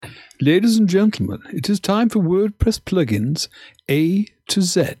Ladies and gentlemen, it is time for WordPress plugins A to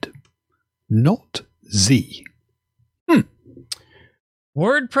Z, not Z.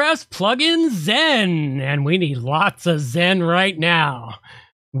 WordPress plugin Zen, and we need lots of Zen right now.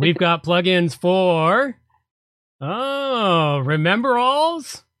 We've got plugins for, Remember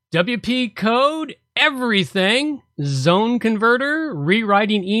Alls, WP Code, Everything, Zone Converter,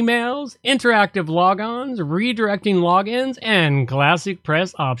 rewriting emails, interactive logons, redirecting logins, and classic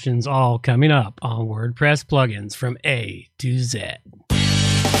press options, all coming up on WordPress plugins from A to Z.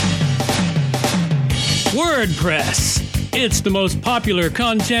 WordPress. It's the most popular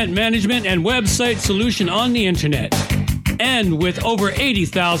content management and website solution on the internet. And with over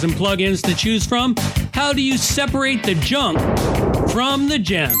 80,000 plugins to choose from, how do you separate the junk from the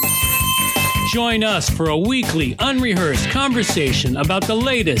gems? Join us for a weekly, unrehearsed conversation about the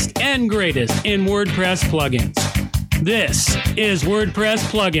latest and greatest in WordPress plugins. This is WordPress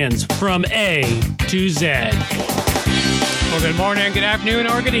plugins from A to Z. Well, good morning, good afternoon,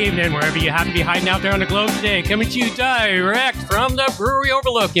 or good evening, wherever you happen to be hiding out there on the globe today. Coming to you direct from the Brewery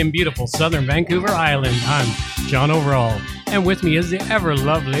Overlook in beautiful southern Vancouver Island. I'm John Overall, and with me is the ever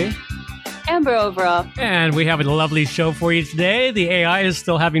lovely Amber Overall. And we have a lovely show for you today. The AI is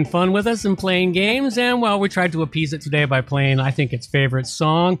still having fun with us and playing games, and well, we tried to appease it today by playing, I think, its favorite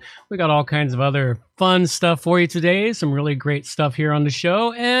song. We got all kinds of other fun stuff for you today, some really great stuff here on the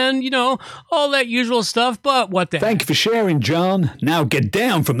show, and, all that usual stuff, but what the Thank you for sharing, John. Now get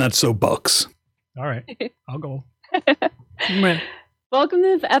down from that soapbox. All right, I'll go. Welcome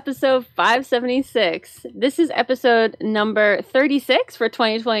to episode 576. This is episode number 36 for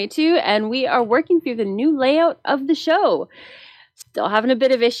 2022, and we are working through the new layout of the show. Still having a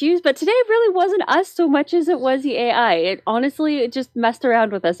bit of issues, but today really wasn't us so much as it was the AI. It just messed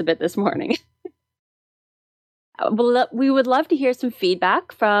around with us a bit this morning. We would love to hear some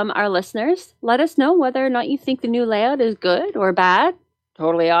feedback from our listeners. Let us know whether or not you think the new layout is good or bad.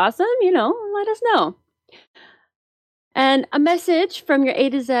 Totally awesome, let us know. And a message from your A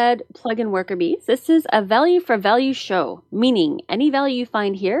to Z plugin worker bees. This is a value for value show, meaning any value you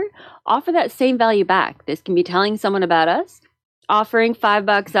find here, offer that same value back. This can be telling someone about us, offering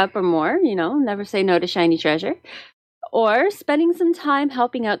 $5 up or more, never say no to shiny treasure, or spending some time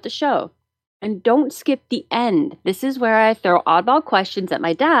helping out the show. And don't skip the end. This is where I throw oddball questions at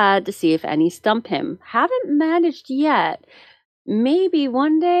my dad to see if any stump him. Haven't managed yet. Maybe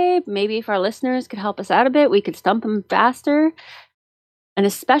one day, maybe if our listeners could help us out a bit, we could stump them faster. And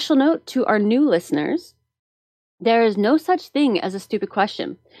a special note to our new listeners, there is no such thing as a stupid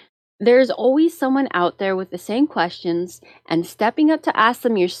question. There is always someone out there with the same questions, and stepping up to ask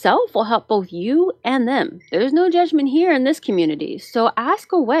them yourself will help both you and them. There's no judgment here in this community, so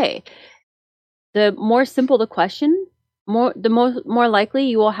ask away. The more simple the question, the more likely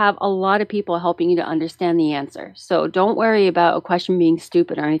you will have a lot of people helping you to understand the answer. So don't worry about a question being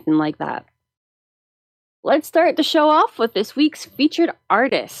stupid or anything like that. Let's start the show off with this week's featured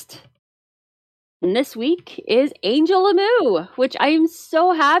artist. And this week is Angel Amu, which I am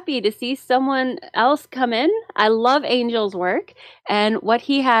so happy to see someone else come in. I love Angel's work, and what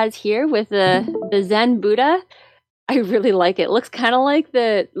he has here with the Zen Buddha, I really like it. Looks kind of like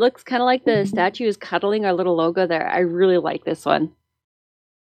the statue is cuddling our little logo there. I really like this one.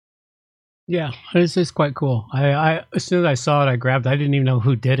 Yeah, this is quite cool. I as soon as I saw it, I grabbed it. I didn't even know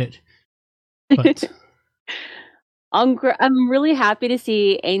who did it. But I'm really happy to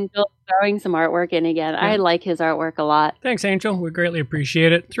see Angel throwing some artwork in again. Yeah. I like his artwork a lot. Thanks, Angel. We greatly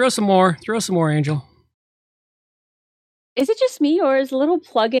appreciate it. Throw some more, Angel. Is it just me, or is little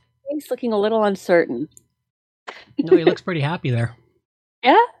plugin face looking a little uncertain? No, he looks pretty happy there.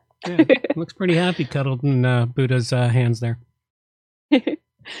 Yeah? Yeah, looks pretty happy cuddled in Buddha's hands there. So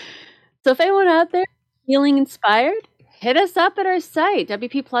if anyone out there feeling inspired, hit us up at our site,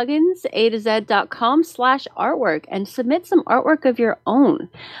 wpplugins.com/artwork, and submit some artwork of your own.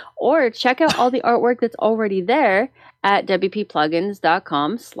 Or check out all the artwork that's already there at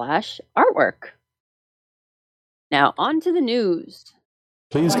wpplugins.com/artwork. Now on to the news.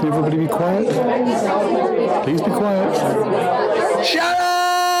 Please, can everybody be quiet? Please be quiet. Shut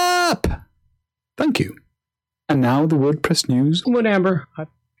up! Thank you. And now the WordPress news. What, Amber?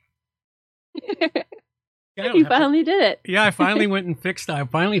 You finally did it. Yeah, I finally went and fixed a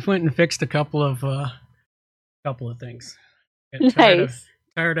couple of things. Nice.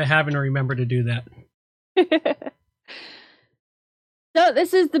 Tired of having to remember to do that. So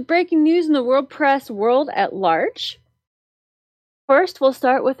this is the breaking news in the WordPress world at large. First, we'll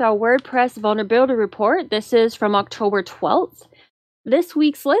start with our WordPress vulnerability report. This is from October 12th. This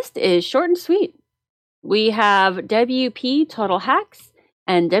week's list is short and sweet. We have WP Total Hacks,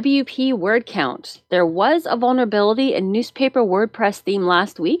 and WP word count. There was a vulnerability in newspaper WordPress theme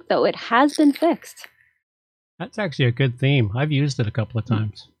last week, though it has been fixed. That's actually a good theme. I've used it a couple of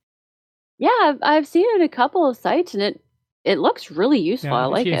times. Yeah, I've seen it in a couple of sites, and it looks really useful. I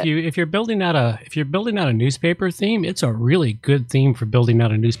like it. If you're building out a newspaper theme, it's a really good theme for building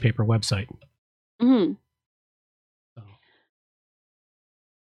out a newspaper website. Mm-hmm.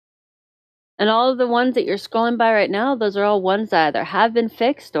 And all of the ones that you're scrolling by right now, those are all ones that either have been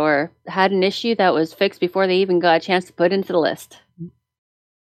fixed or had an issue that was fixed before they even got a chance to put into the list.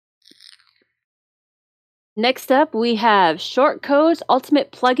 Next up, we have Shortcode's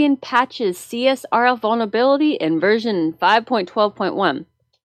Ultimate Plugin patches CSRF vulnerability in version 5.12.1.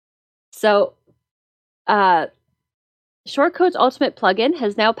 So, Shortcode's Ultimate Plugin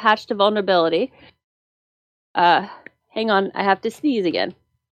has now patched a vulnerability. Hang on, I have to sneeze again.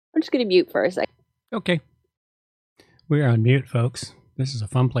 I'm just going to mute for a second. Okay. We're on mute, folks. This is a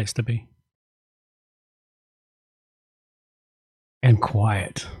fun place to be. And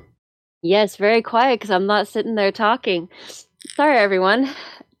quiet. Yes, very quiet because I'm not sitting there talking. Sorry, everyone.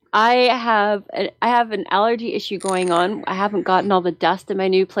 I have an allergy issue going on. I haven't gotten all the dust in my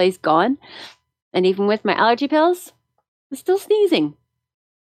new place gone. And even with my allergy pills, I'm still sneezing.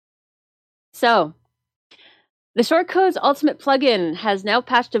 So, the Shortcode's Ultimate plugin has now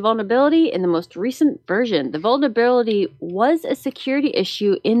patched a vulnerability in the most recent version. The vulnerability was a security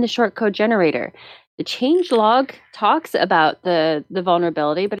issue in the shortcode generator. The changelog talks about the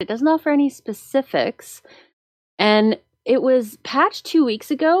vulnerability, but it doesn't offer any specifics. And it was patched 2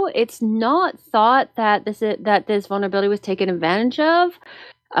 weeks ago. It's not thought that this vulnerability was taken advantage of.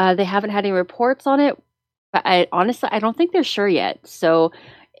 They haven't had any reports on it. But I don't think they're sure yet. So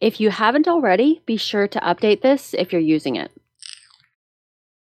if you haven't already, be sure to update this if you're using it.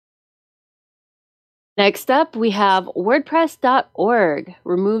 Next up, we have WordPress.org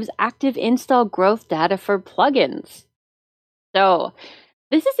removes active install growth data for plugins. So,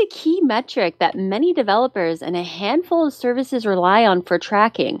 this is a key metric that many developers and a handful of services rely on for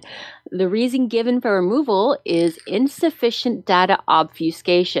tracking. The reason given for removal is insufficient data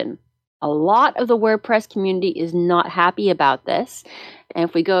obfuscation. A lot of the WordPress community is not happy about this. And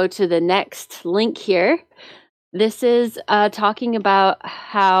if we go to the next link here, this is talking about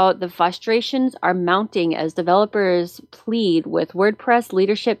how the frustrations are mounting as developers plead with WordPress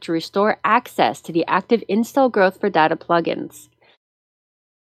leadership to restore access to the active install growth for data plugins.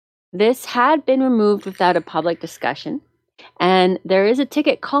 This had been removed without a public discussion, and there is a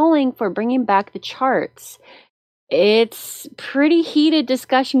ticket calling for bringing back the charts. It's pretty heated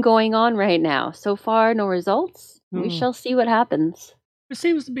discussion going on right now. So far, no results. We shall see what happens. There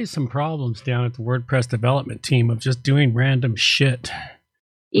seems to be some problems down at the WordPress development team of just doing random shit.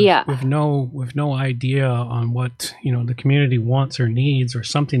 With no idea on what the community wants or needs, or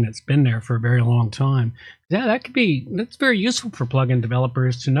something that's been there for a very long time. Yeah, that's very useful for plugin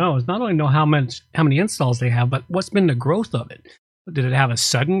developers to know. Is not only know how many installs they have, but what's been the growth of it. Did it have a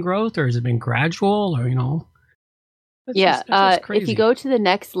sudden growth, or has it been gradual, or That's just crazy. If you go to the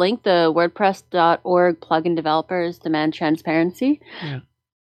next link, the WordPress.org plugin developers demand transparency. Yeah.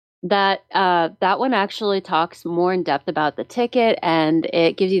 That one actually talks more in depth about the ticket, and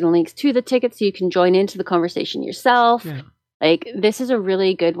it gives you the links to the ticket so you can join into the conversation yourself. Yeah. Like, this is a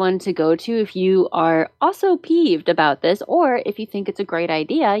really good one to go to if you are also peeved about this, or if you think it's a great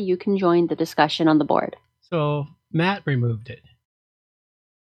idea, you can join the discussion on the board. So Matt removed it.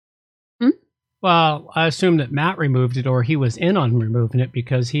 Hmm? Well, I assume that Matt removed it, or he was in on removing it,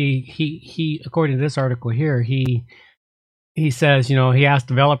 because he according to this article here, he says, he asked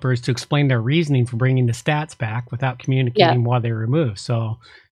developers to explain their reasoning for bringing the stats back without communicating why they were removed. So,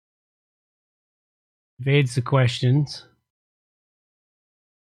 evades the questions.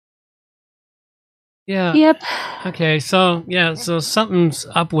 Yeah. Yep. Okay. So something's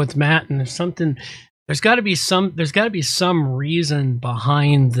up with Matt, and there's got to be some reason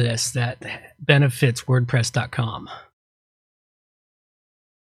behind this that benefits WordPress.com.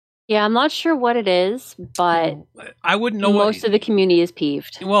 Yeah, I'm not sure what it is, but I wouldn't know. Most of the community is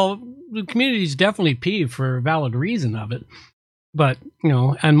peeved. Well, the community is definitely peeved for a valid reason of it. But,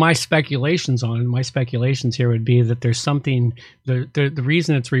 and my speculations here would be that there's something, the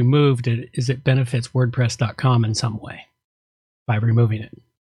reason it's removed is it benefits WordPress.com in some way by removing it.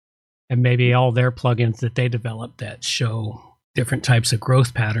 And maybe all their plugins that they develop that show different types of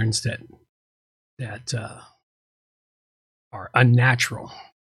growth patterns that are unnatural.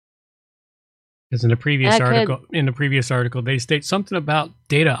 Because in the previous article, they state something about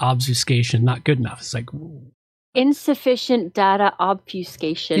data obfuscation not good enough. It's like, insufficient data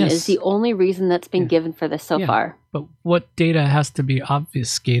obfuscation is the only reason that's been given for this so far. But what data has to be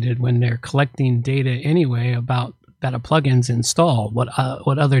obfuscated when they're collecting data anyway about that a plugin's installed? What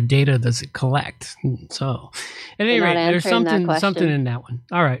other data does it collect? So, at any rate, there's something in that one.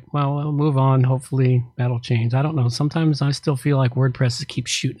 All right, well, we'll move on. Hopefully, that'll change. I don't know. Sometimes I still feel like WordPress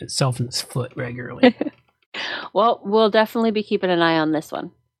keeps shooting itself in its foot regularly. Well, we'll definitely be keeping an eye on this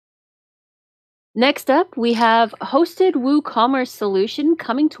one. Next up, we have hosted WooCommerce solution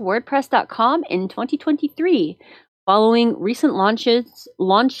coming to WordPress.com in 2023. Following recent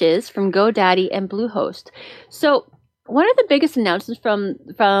launches from GoDaddy and Bluehost. So one of the biggest announcements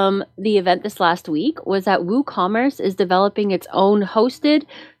from the event this last week was that WooCommerce is developing its own hosted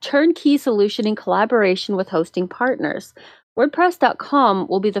turnkey solution in collaboration with hosting partners. WordPress.com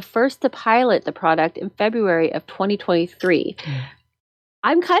will be the first to pilot the product in February of 2023.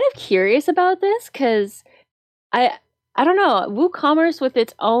 I'm kind of curious about this because I don't know, WooCommerce with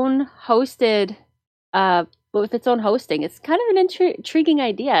its own hosted with its own hosting. It's kind of an intriguing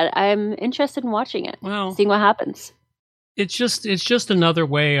idea. I'm interested in watching it, seeing what happens. It's just another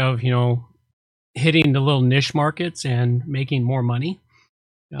way of, hitting the little niche markets and making more money.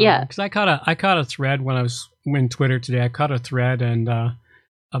 Because I caught a thread when I was in Twitter today. I caught a thread and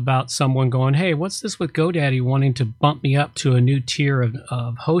about someone going, "Hey, what's this with GoDaddy wanting to bump me up to a new tier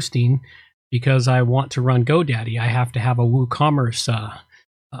of hosting because I want to run GoDaddy? I have to have a WooCommerce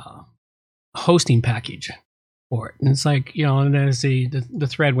hosting package for it." And it's like, and as the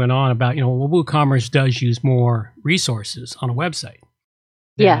thread went on about, WooCommerce does use more resources on a website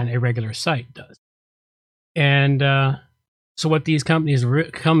than a regular site does. And so what these companies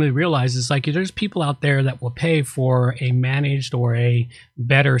come to realize is like, there's people out there that will pay for a managed or a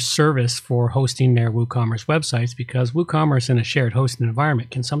better service for hosting their WooCommerce websites, because WooCommerce in a shared hosting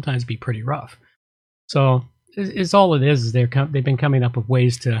environment can sometimes be pretty rough. So it's all it is they've been coming up with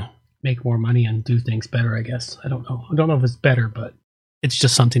ways to make more money and do things better, I guess. I don't know if it's better, but it's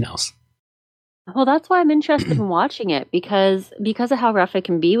just something else. Well, that's why I'm interested in watching it, because of how rough it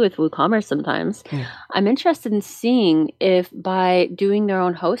can be with WooCommerce sometimes. I'm interested in seeing if by doing their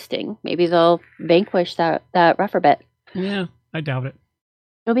own hosting, maybe they'll vanquish that rougher bit. Yeah, I doubt it.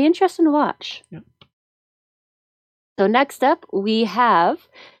 It'll be interesting to watch. Yep. So next up, we have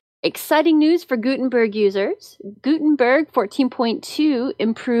exciting news for Gutenberg users. Gutenberg 14.2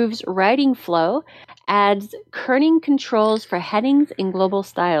 improves writing flow, adds kerning controls for headings and global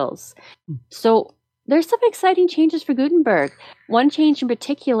styles. So there's some exciting changes for Gutenberg. One change in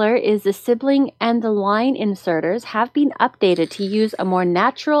particular is the sibling and the line inserters have been updated to use a more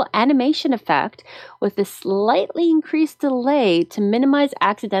natural animation effect with a slightly increased delay to minimize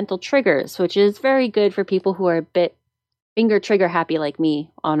accidental triggers, which is very good for people who are a bit finger trigger happy like me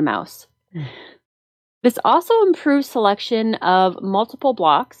on a mouse. This also improves selection of multiple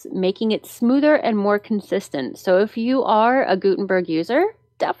blocks, making it smoother and more consistent. So if you are a Gutenberg user,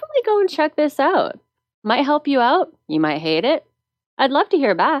 definitely go and check this out. Might help you out. You might hate it. I'd love to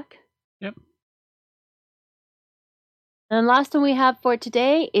hear back. Yep. And last one we have for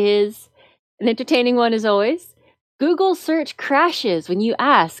today is an entertaining one as always. Google search crashes when you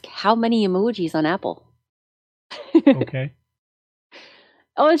ask how many emojis on Apple. Okay.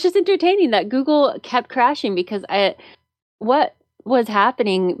 Oh, it's just entertaining that Google kept crashing because what was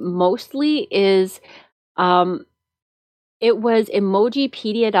happening mostly is it was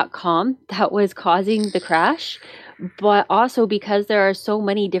Emojipedia.com that was causing the crash, but also because there are so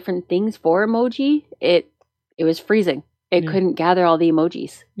many different things for emoji, it was freezing. It couldn't gather all the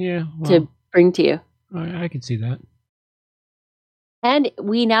emojis to bring to you. I could see that. And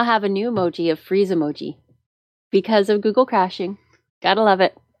we now have a new emoji of freeze emoji because of Google crashing. Gotta love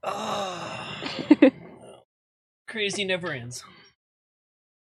it. Crazy never ends.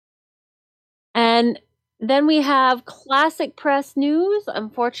 And then we have Classic Press News.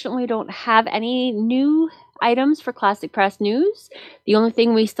 Unfortunately, we don't have any new items for Classic Press News. The only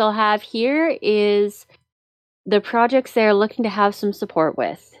thing we still have here is the projects they're looking to have some support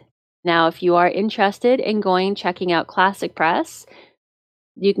with. Now, if you are interested in checking out Classic Press,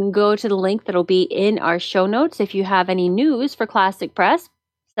 you can go to the link that'll be in our show notes. If you have any news for Classic Press,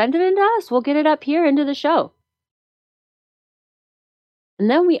 send it in to us. We'll get it up here into the show. And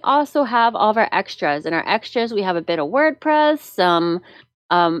then we also have all of our extras. In our extras, we have a bit of WordPress, some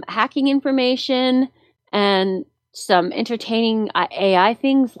hacking information, and some entertaining AI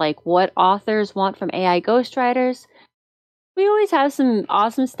things like what authors want from AI ghostwriters. We always have some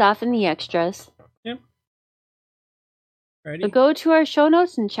awesome stuff in the extras. Yep. Ready? So go to our show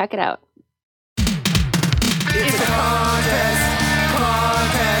notes and check it out. It's a contest.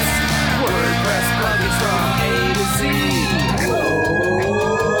 WordPress plugins from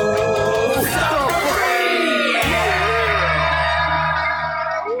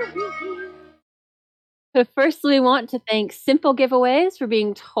But first, we want to thank Simple Giveaways for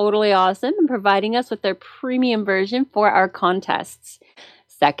being totally awesome and providing us with their premium version for our contests.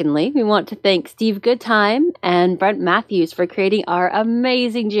 Secondly, we want to thank Steve Goodtime and Brent Matthews for creating our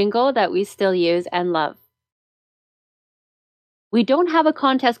amazing jingle that we still use and love. We don't have a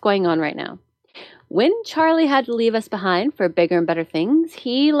contest going on right now. When Charlie had to leave us behind for bigger and better things,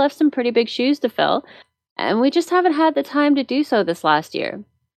 he left some pretty big shoes to fill, and we just haven't had the time to do so this last year.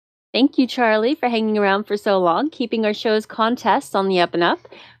 Thank you, Charlie, for hanging around for so long, keeping our show's contests on the up and up,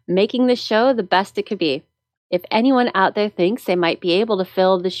 making the show the best it could be. If anyone out there thinks they might be able to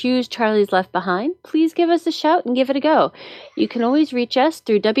fill the shoes Charlie's left behind, please give us a shout and give it a go. You can always reach us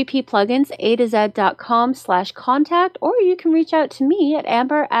through wpplugins.a2z.com/contact, or you can reach out to me at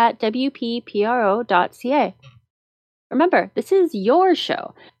amber@wppro.ca. Remember, this is your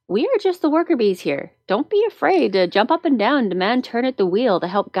show. We are just the worker bees here. Don't be afraid to jump up and down and demand turn at the wheel to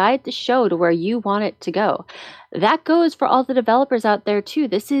help guide the show to where you want it to go. That goes for all the developers out there too.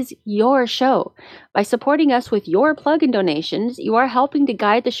 This is your show. By supporting us with your plugin donations, you are helping to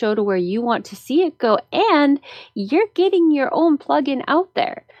guide the show to where you want to see it go, and you're getting your own plugin out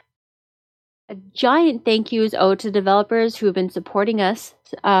there. A giant thank you is owed to developers who have been supporting us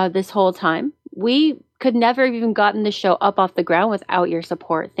this whole time. We could never have even gotten the show up off the ground without your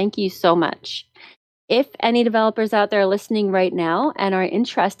support. Thank you so much. If any developers out there are listening right now and are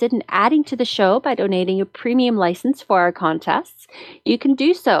interested in adding to the show by donating a premium license for our contests, you can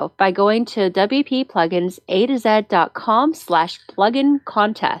do so by going to wppluginsa2z.com/plugin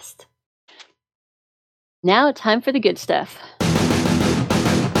contest. Now, time for the good stuff.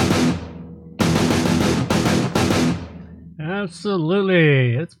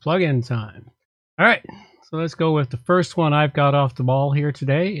 Absolutely. It's plugin time. All right. So let's go with the first one I've got off the ball here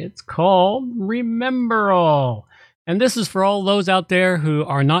today. It's called Remember All. And this is for all those out there who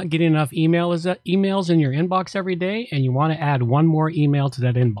are not getting enough emails in your inbox every day, and you want to add one more email to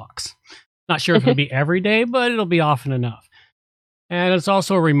that inbox. Not sure if it'll be every day, but it'll be often enough. And it's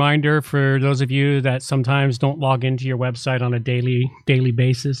also a reminder for those of you that sometimes don't log into your website on a daily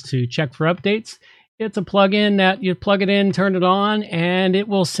basis to check for updates. It's a plugin that you plug it in, turn it on, and it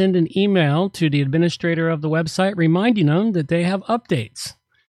will send an email to the administrator of the website reminding them that they have updates.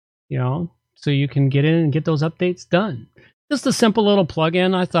 So you can get in and get those updates done. Just a simple little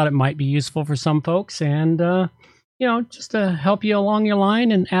plugin. I thought it might be useful for some folks, and just to help you along your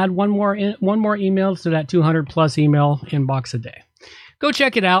line and add one more email to that 200 plus email inbox a day. Go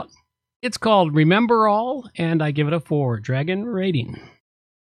check it out. It's called Remember All, and I give it a 4 Dragon rating.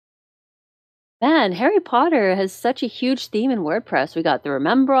 Man, Harry Potter has such a huge theme in WordPress. We got the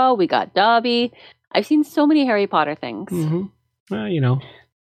Remember All, we got Dobby. I've seen so many Harry Potter things. Mm-hmm. Well,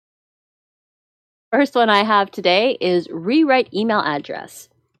 First one I have today is Rewrite Email Address.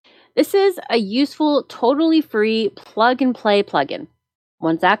 This is a useful, totally free plug-and-play plugin.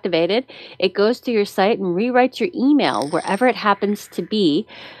 Once activated, it goes to your site and rewrites your email, wherever it happens to be,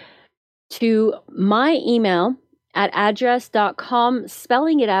 to my email at address.com,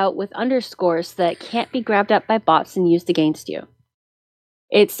 spelling it out with underscores so that it can't be grabbed up by bots and used against you.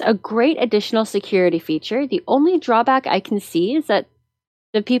 It's a great additional security feature. The only drawback I can see is that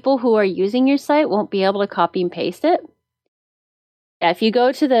the people who are using your site won't be able to copy and paste it. Yeah, if you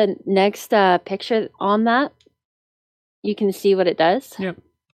go to the next picture on that, you can see what it does. Yep.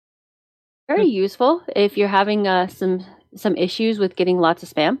 Very useful if you're having some issues with getting lots of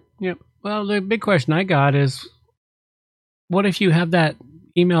spam. Yep. Well, the big question I got is, what if you have that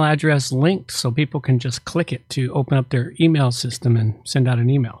email address linked so people can just click it to open up their email system and send out an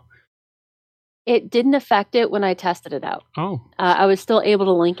email? It didn't affect it when I tested it out. Oh. I was still able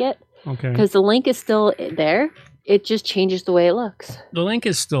to link it. Okay. Because the link is still there. It just changes the way it looks. The link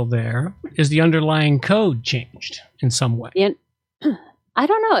is still there. Is the underlying code changed in some way? I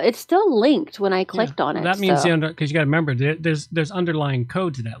don't know. It's still linked when I clicked on it. That means because you got to remember, there's underlying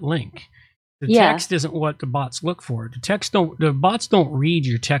code to that link. The text isn't what the bots look for. The bots don't read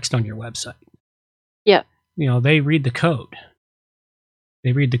your text on your website. Yeah. They read the code.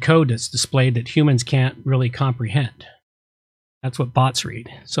 They read the code that's displayed that humans can't really comprehend. That's what bots read.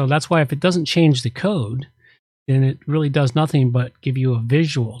 So that's why if it doesn't change the code, then it really does nothing but give you a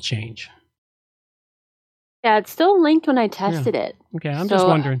visual change. Yeah, it's still linked when I tested it. Okay, I'm just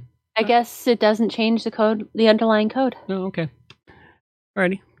wondering. I guess it doesn't change the underlying code. Oh, okay.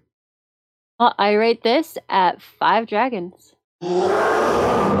 Alrighty. Well, I rate this at 5 dragons. Very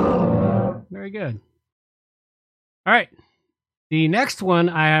good. All right. The next one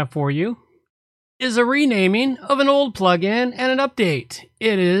I have for you is a renaming of an old plugin and an update.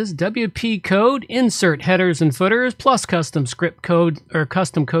 It is WP Code Insert Headers and Footers plus Custom Script Code or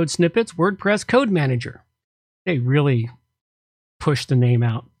Custom Code Snippets WordPress Code Manager. They really pushed the name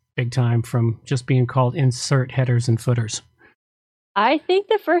out big time from just being called Insert Headers and Footers. I think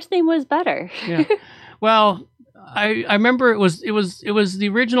the first name was better. Yeah. Well, I remember it was the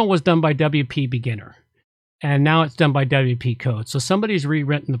original was done by WP Beginner, and now it's done by WP Code. So somebody's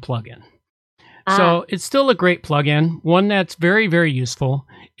rewritten the plugin. So it's still a great plugin, one that's very, very useful.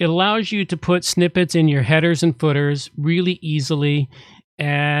 It allows you to put snippets in your headers and footers really easily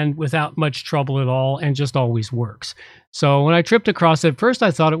and without much trouble at all, and just always works. So when I tripped across it, at first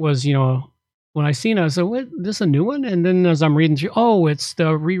I thought it was, when I seen it, I said, "What? This a new one?" And then as I'm reading through, oh, it's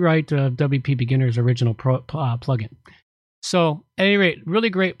the rewrite of WP Beginner's original plugin. So at any rate, really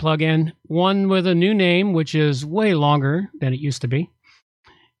great plugin, one with a new name, which is way longer than it used to be.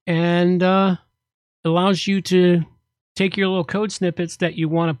 And allows you to take your little code snippets that you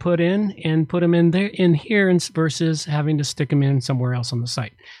want to put in and put them in here versus having to stick them in somewhere else on the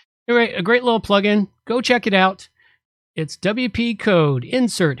site. Anyway, a great little plugin. Go check it out. It's WP Code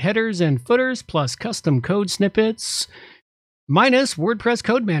Insert Headers and Footers plus Custom Code Snippets minus WordPress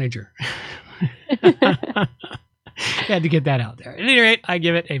Code Manager. Had to get that out there. At any rate, I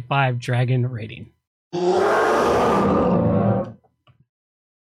give it a 5 dragon rating.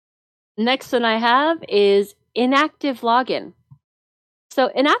 Next one I have is Inactive Login. So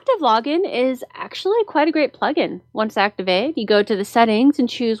Inactive Login is actually quite a great plugin. Once activated, you go to the settings and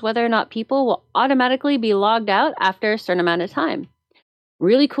choose whether or not people will automatically be logged out after a certain amount of time.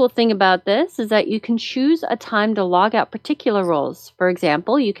 Really cool thing about this is that you can choose a time to log out particular roles. For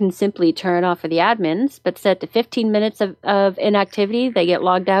example, you can simply turn it off for the admins, but set to 15 minutes of inactivity, they get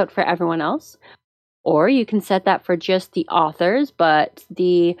logged out for everyone else. Or you can set that for just the authors, but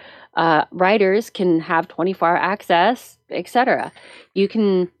the writers can have 24-hour access, etc. You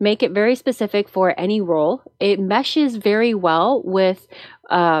can make it very specific for any role. It meshes very well with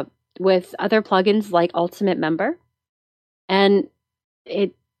other plugins like Ultimate Member. And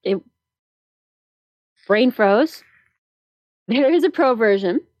it brain froze. There is a pro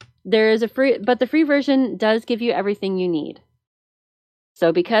version. There is a free, but the free version does give you everything you need.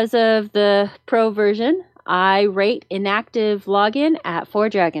 So because of the pro version, I rate Inactive Login at 4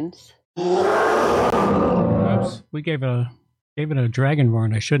 dragons. Oops, we gave it a dragon roar,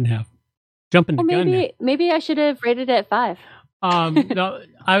 and I shouldn't have. Jumping the gun there. Maybe I should have rated it at 5. No,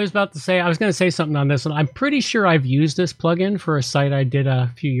 I was going to say something on this, and I'm pretty sure I've used this plugin for a site I did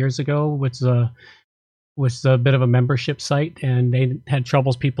a few years ago, which was a bit of a membership site, and they had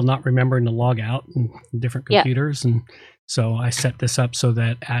troubles people not remembering to log out in different computers, and so I set this up so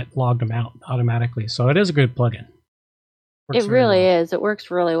that it logged them out automatically. So it is a good plugin. It really is. It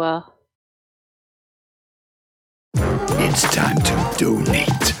works really well. It's time to donate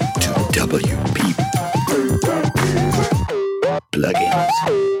to WP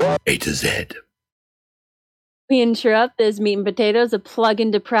Plugins A to Z. We interrupt this Meat and Potatoes, a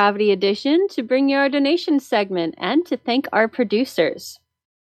Plugin Depravity edition, to bring you our donation segment and to thank our producers.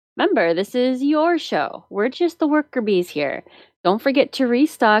 Remember, this is your show. We're just the worker bees here. Don't forget to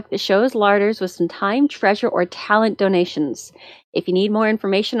restock the show's larders with some time, treasure, or talent donations. If you need more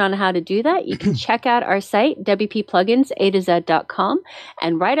information on how to do that, you can check out our site, WPPluginsA2Z.com,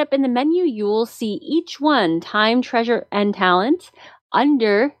 and right up in the menu, you will see each one, time, treasure, and talent,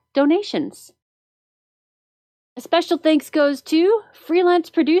 under donations. A special thanks goes to freelance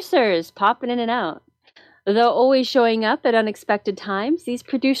producers popping in and out. Though always showing up at unexpected times, these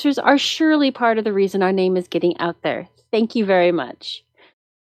producers are surely part of the reason our name is getting out there. Thank you very much.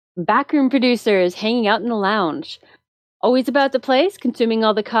 Backroom producers hanging out in the lounge. Always about the place, consuming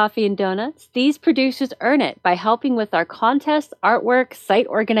all the coffee and donuts. These producers earn it by helping with our contest, artwork, site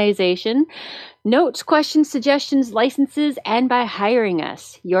organization, notes, questions, suggestions, licenses, and by hiring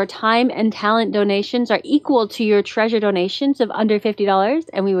us. Your time and talent donations are equal to your treasure donations of under $50,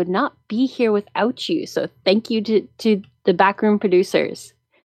 and we would not be here without you. So thank you to the backroom producers.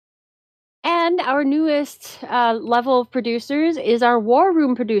 And our newest level of producers is our War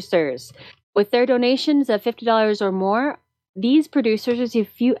Room producers. With their donations of $50 or more, these producers receive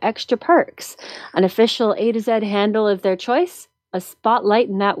a few extra perks. An official A to Z handle of their choice, a spotlight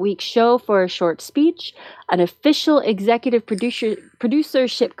in that week's show for a short speech, an official executive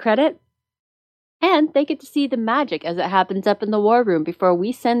producership credit, and they get to see the magic as it happens up in the War Room before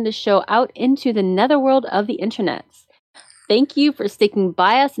we send the show out into the netherworld of the internet. Thank you for sticking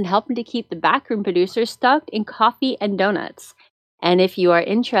by us and helping to keep the backroom producers stocked in coffee and donuts. And if you are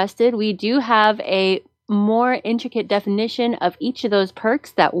interested, we do have a more intricate definition of each of those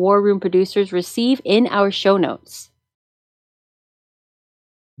perks that War Room producers receive in our show notes.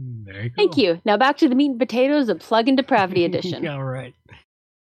 Very cool. Thank you. Now back to the meat and potatoes of Plugin Depravity Edition. All right.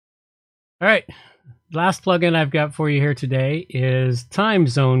 All right. Last plugin I've got for you here today is Time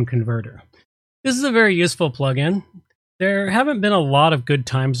Zone Converter. This is a very useful plugin. There haven't been a lot of good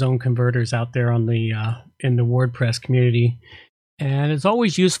time zone converters out there on the in the WordPress community. And it's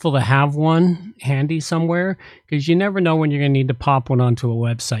always useful to have one handy somewhere because you never know when you're going to need to pop one onto a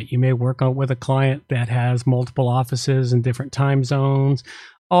website. You may work with a client that has multiple offices in different time zones,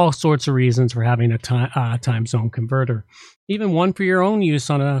 all sorts of reasons for having a time zone converter. Even one for your own use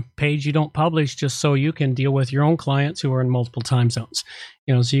on a page you don't publish, just so you can deal with your own clients who are in multiple time zones.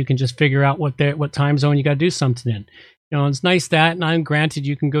 So you can just figure out what time zone you got to do something in. It's nice that, and I'm granted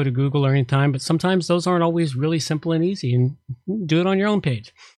you can go to Google or anytime, but sometimes those aren't always really simple and easy, and do it on your own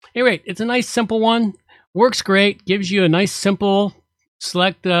page. Anyway, it's a nice, simple one. Works great. Gives you a nice, simple,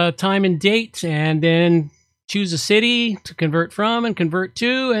 select time and date, and then choose a city to convert from and convert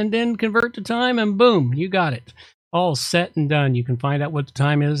to, and then convert to time, and boom, you got it. All set and done. You can find out what the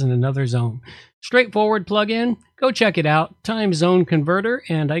time is in another zone. Straightforward plugin. Go check it out. Time Zone Converter,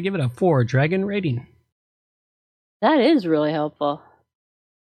 and I give it a 4 Dragon rating. That is really helpful.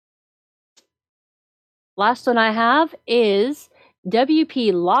 Last one I have is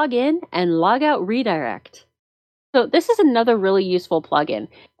WP Login and Logout Redirect. So this is another really useful plugin,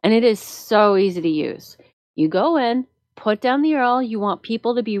 and it is so easy to use. You go in, put down the URL you want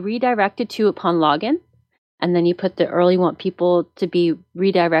people to be redirected to upon login, and then you put the URL you want people to be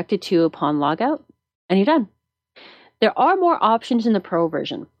redirected to upon logout, and you're done. There are more options in the Pro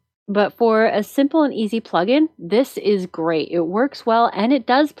version. But for a simple and easy plugin, this is great. It works well, and it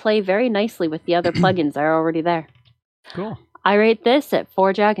does play very nicely with the other plugins that are already there. Cool. I rate this at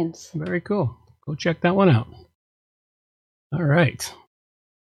 4 dragons. Very cool. Go check that one out. All right.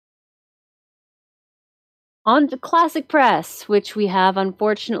 On to Classic Press, which we have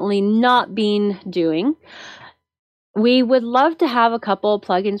unfortunately not been doing. We would love to have a couple of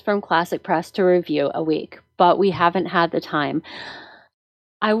plugins from Classic Press to review a week, but we haven't had the time.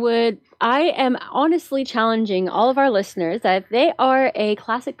 I am honestly challenging all of our listeners that if they are a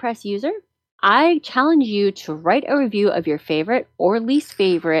Classic Press user, I challenge you to write a review of your favorite or least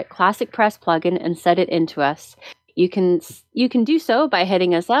favorite Classic Press plugin and send it in to us. You can do so by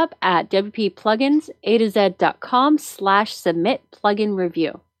hitting us up at wpplugins.com/submit plugin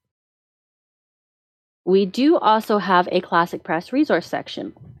review. We do also have a Classic Press resource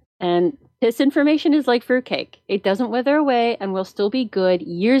section, and this information is like fruitcake. It doesn't wither away and will still be good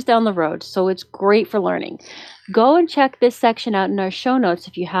years down the road, so it's great for learning. Go and check this section out in our show notes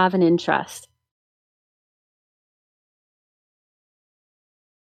if you have an interest.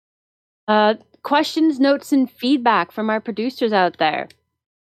 Questions, notes, and feedback from our producers out there.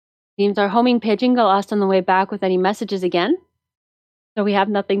 Seems our homing pigeon got lost on the way back with any messages again, so we have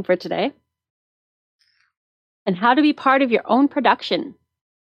nothing for today. And how to be part of your own production.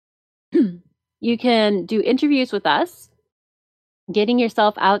 You can do interviews with us, getting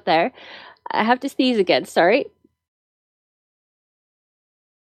yourself out there. I have to sneeze again, sorry.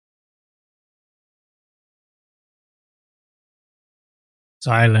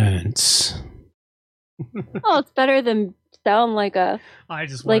 Silence. Oh, it's better than sound like a I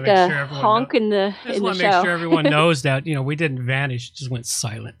just like want to a make sure everyone honk in the I just in the want to show. make sure everyone knows that we didn't vanish; it just went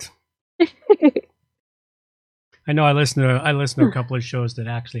silent. I know I listen to a couple of shows that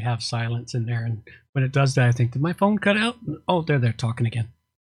actually have silence in there, and when it does that, I think, did my phone cut out? Oh, they're talking again.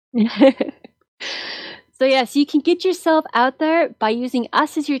 So yes, you can get yourself out there by using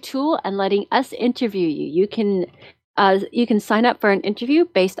us as your tool and letting us interview you. You can sign up for an interview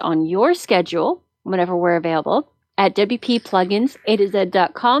based on your schedule whenever we're available at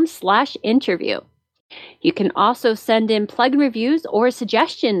wpplugins.com/interview. You can also send in plugin reviews or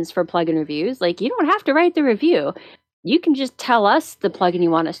suggestions for plugin reviews. Like, you don't have to write the review. You can just tell us the plugin you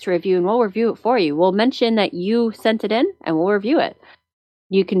want us to review, and we'll review it for you. We'll mention that you sent it in, and we'll review it.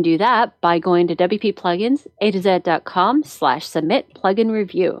 You can do that by going to wpplugins.com/submit plugin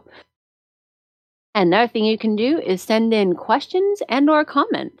review. Another thing you can do is send in questions and or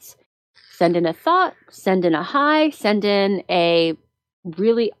comments. Send in a thought, send in a hi, send in a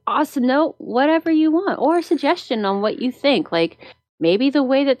really awesome note, whatever you want, or a suggestion on what you think. Like, maybe the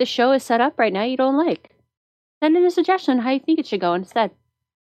way that the show is set up right now you don't like. Send in a suggestion on how you think it should go instead.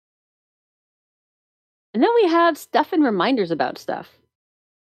 And then we have stuff and reminders about stuff.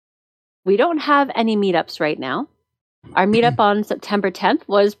 We don't have any meetups right now. Our meetup on September 10th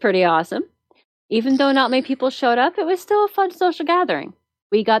was pretty awesome. Even though not many people showed up, it was still a fun social gathering.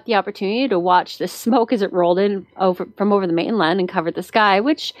 we got the opportunity to watch the smoke as it rolled in from over the mainland and covered the sky,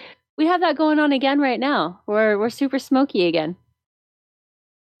 which we have that going on again right now. We're super smoky again.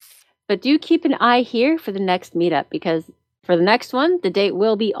 But do keep an eye here for the next meetup, because for the next one, the date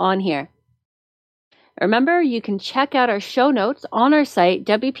will be on here. Remember, you can check out our show notes on our site,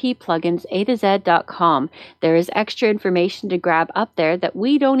 wppluginsa2z.com. There is extra information to grab up there that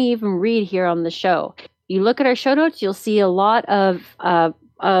we don't even read here on the show. You look at our show notes, you'll see a lot of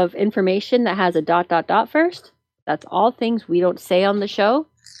information that has a ... first. That's all things we don't say on the show,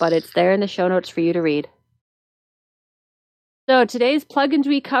 but it's there in the show notes for you to read. So today's plugins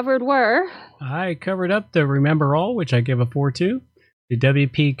we covered were... I covered up the Remember All, which I give a 4-2. The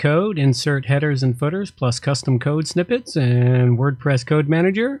WP Code, insert headers and footers, plus custom code snippets, and WordPress Code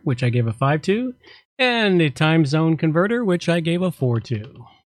Manager, which I gave a 5-2. And the Time Zone Converter, which I gave a 4-2.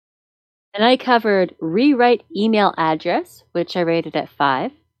 And I covered Rewrite Email Address, which I rated at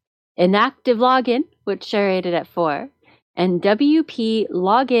 5. Inactive Login, which I rated at 4. And WP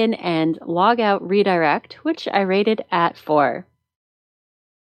Login and Logout Redirect, which I rated at 4.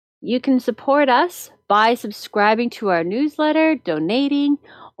 You can support us by subscribing to our newsletter, donating,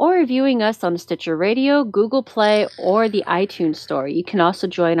 or reviewing us on Stitcher Radio, Google Play, or the iTunes Store. You can also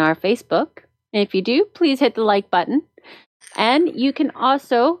join our Facebook. And if you do, please hit the like button. And you can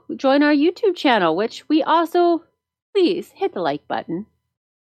also join our YouTube channel, which we also, please hit the like button.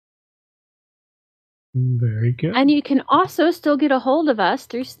 Very good. And you can also still get a hold of us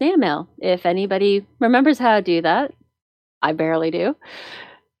through snail mail. If anybody remembers how to do that, I barely do.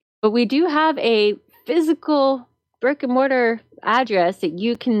 But we do have a physical brick and mortar address that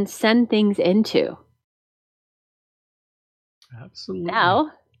you can send things into. Absolutely.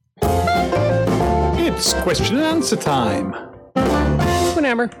 Now, It's question and answer time.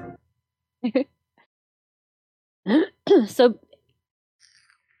 Whenever. So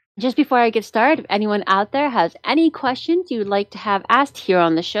just before I get started, if anyone out there has any questions you would like to have asked here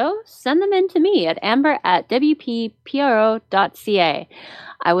on the show, send them in to me at amber@wppro.ca.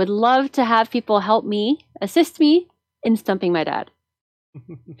 I would love to have people assist me in stumping my dad.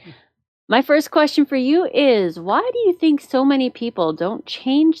 My first question for you is, why do you think so many people don't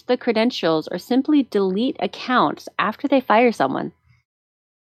change the credentials or simply delete accounts after they fire someone?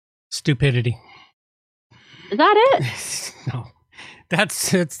 Stupidity. Is that it? No.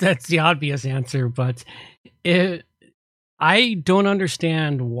 That's the obvious answer, but I don't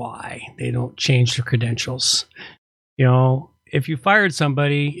understand why they don't change their credentials. You know, if you fired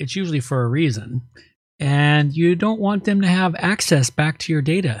somebody, it's usually for a reason, and you don't want them to have access back to your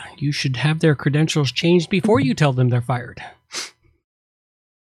data. You should have their credentials changed before you tell them they're fired,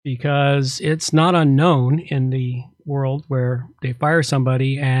 because it's not unknown in the world where they fire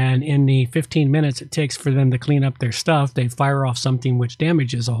somebody and in the 15 minutes it takes for them to clean up their stuff, they fire off something which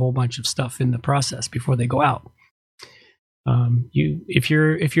damages a whole bunch of stuff in the process before they go out. If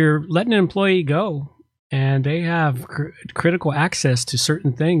you're letting an employee go and they have critical access to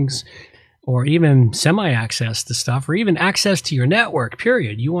certain things, or even semi-access to stuff, or even access to your network,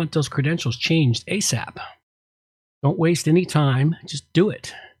 period, you want those credentials changed ASAP. Don't waste any time, just do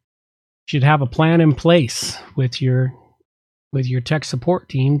it. Should have a plan in place with your tech support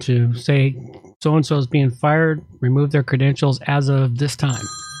team to say so-and-so is being fired, remove their credentials as of this time,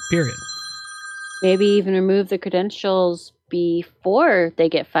 period. Maybe even remove the credentials before they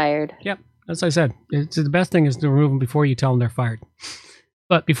get fired. Yep, as I said, the best thing is to remove them before you tell them they're fired.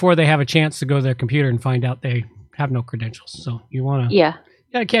 But before they have a chance to go to their computer and find out they have no credentials. So you want to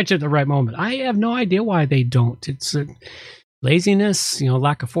catch it at the right moment. I have no idea why they don't. It's laziness,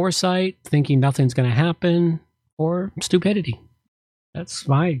 lack of foresight, thinking nothing's going to happen, or stupidity. That's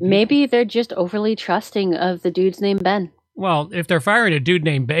my... Maybe they're just overly trusting of the dude's named Ben. Well, if you're firing a dude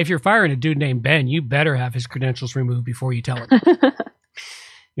named Ben, you better have his credentials removed before you tell him.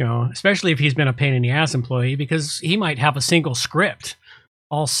 Especially if he's been a pain in the ass employee, because he might have a single script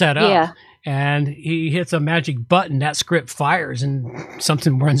all set up. Yeah. And he hits a magic button, that script fires, and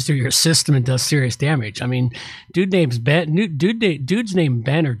something runs through your system and does serious damage. I mean, dudes named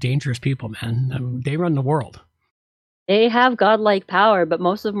Ben are dangerous people, man. I mean, they run the world. They have godlike power, but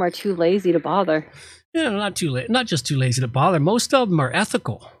most of them are too lazy to bother. Yeah, not just too lazy to bother. Most of them are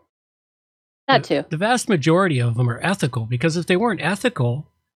ethical. That too. The vast majority of them are ethical, because if they weren't ethical,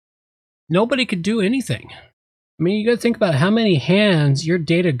 nobody could do anything. I mean, you got to think about how many hands your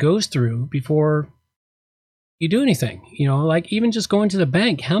data goes through before you do anything. Like even just going to the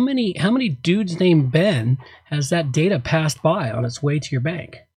bank, how many dudes named Ben has that data passed by on its way to your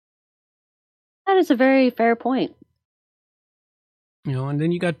bank? That is a very fair point. And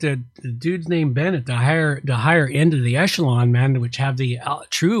then you got the dudes named Ben at the higher end of the echelon, man, which have the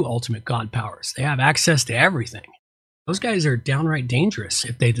true ultimate god powers. They have access to everything. Those guys are downright dangerous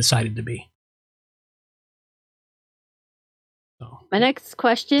if they decided to be. So. My next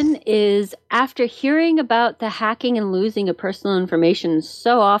question is, after hearing about the hacking and losing of personal information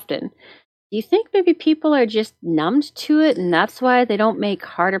so often, do you think maybe people are just numbed to it and that's why they don't make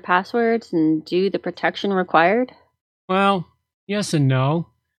harder passwords and do the protection required? Well, yes and no.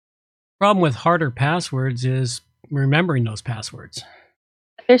 Problem with harder passwords is remembering those passwords.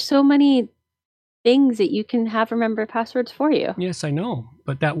 There's so many things that you can have remember passwords for you. Yes, I know.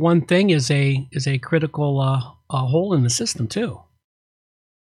 But that one thing is a critical hole in the system too.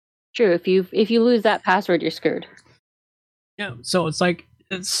 True. If you lose that password, you're screwed. Yeah. So it's like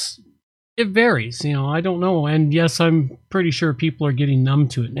it varies. I don't know. And yes, I'm pretty sure people are getting numb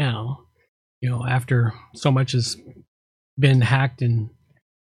to it now. After so much has been hacked and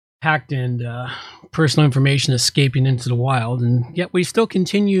personal information escaping into the wild, and yet we still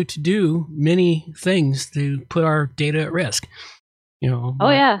continue to do many things to put our data at risk.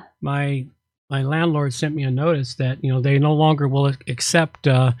 My landlord sent me a notice that they no longer will accept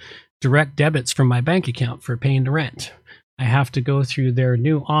direct debits from my bank account for paying the rent. I have to go through their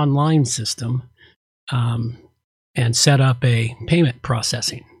new online system and set up a payment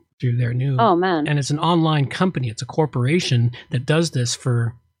processing through their new. Oh man! And it's an online company. It's a corporation that does this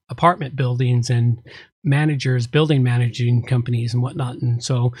for apartment buildings and building managing companies and whatnot. And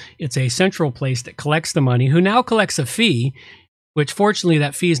so it's a central place that collects the money, who now collects a fee, which fortunately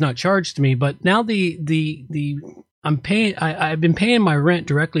that fee is not charged to me. But now I'm paying. I've been paying my rent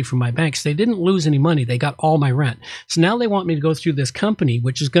directly from my banks. They didn't lose any money. They got all my rent. So now they want me to go through this company,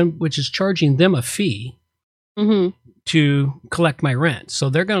 which is charging them a fee to collect my rent. So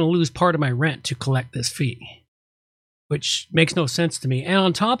they're going to lose part of my rent to collect this fee, which makes no sense to me. And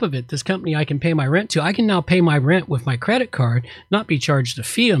on top of it, this company I can pay my rent to, I can now pay my rent with my credit card, not be charged a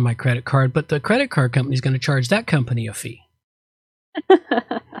fee on my credit card, but the credit card company is going to charge that company a fee.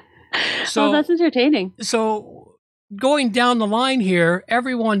 So that's entertaining. So going down the line here,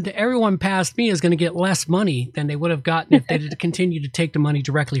 everyone past me is going to get less money than they would have gotten if they had continued to take the money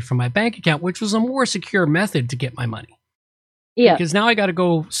directly from my bank account, which was a more secure method to get my money. Yeah. Because now I got to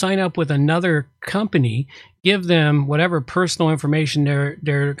go sign up with another company, give them whatever personal information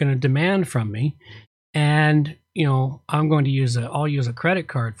they're going to demand from me, and I'm going to I'll use a credit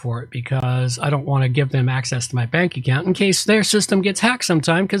card for it because I don't want to give them access to my bank account in case their system gets hacked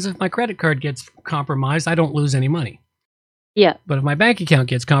sometime. Because if my credit card gets compromised, I don't lose any money. Yeah. But if my bank account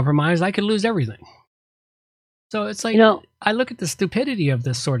gets compromised, I could lose everything. So it's like I look at the stupidity of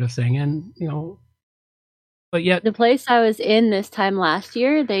this sort of thing, and but yet the place I was in this time last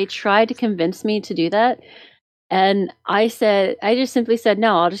year, they tried to convince me to do that. And I just simply said,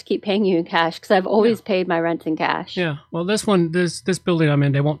 no, I'll just keep paying you in cash because I've always paid my rent in cash. Yeah. Well, this building I'm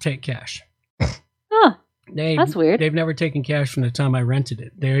in, they won't take cash. Huh. That's weird. They've never taken cash from the time I rented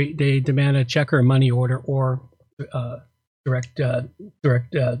it. They demand a check or a money order or direct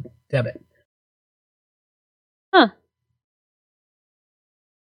debit. Huh.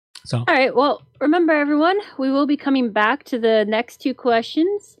 So. All right. Well, remember, everyone, we will be coming back to the next two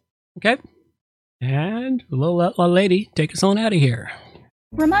questions. Okay. And little lady, take us on out of here.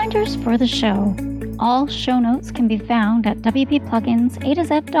 Reminders for the show. All show notes can be found at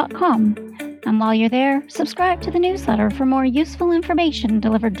wppluginsa2z.com. And while you're there, subscribe to the newsletter for more useful information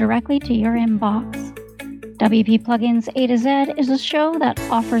delivered directly to your inbox. WP Plugins A to Z is a show that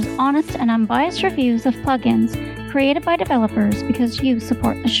offers honest and unbiased reviews of plugins created by developers because you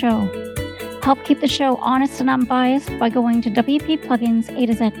support the show. Help keep the show honest and unbiased by going to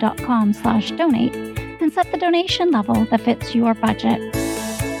wppluginsa2z.com/donate and set the donation level that fits your budget.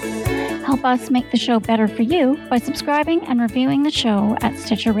 Help us make the show better for you by subscribing and reviewing the show at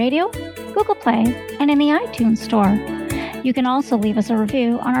Stitcher Radio, Google Play, and in the iTunes Store. You can also leave us a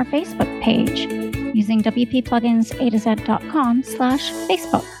review on our Facebook page using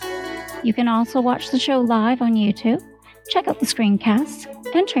wppluginsa2z.com/Facebook. You can also watch the show live on YouTube, check out the screencasts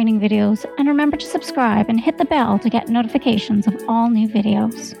and training videos, and remember to subscribe and hit the bell to get notifications of all new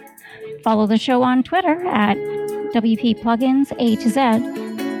videos. Follow the show on Twitter at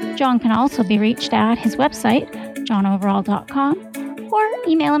WPPluginsA2Z. John can also be reached at his website, johnoverall.com, or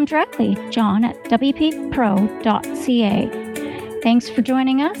email him directly, john@wppro.ca. Thanks for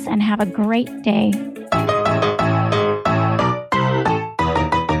joining us, and have a great day.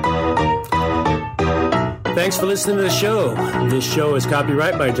 Thanks for listening to the show. This show is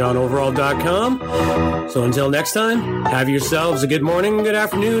copyright by johnoverall.com. So until next time, have yourselves a good morning, good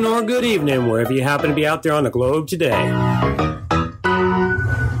afternoon, or good evening, wherever you happen to be out there on the globe today.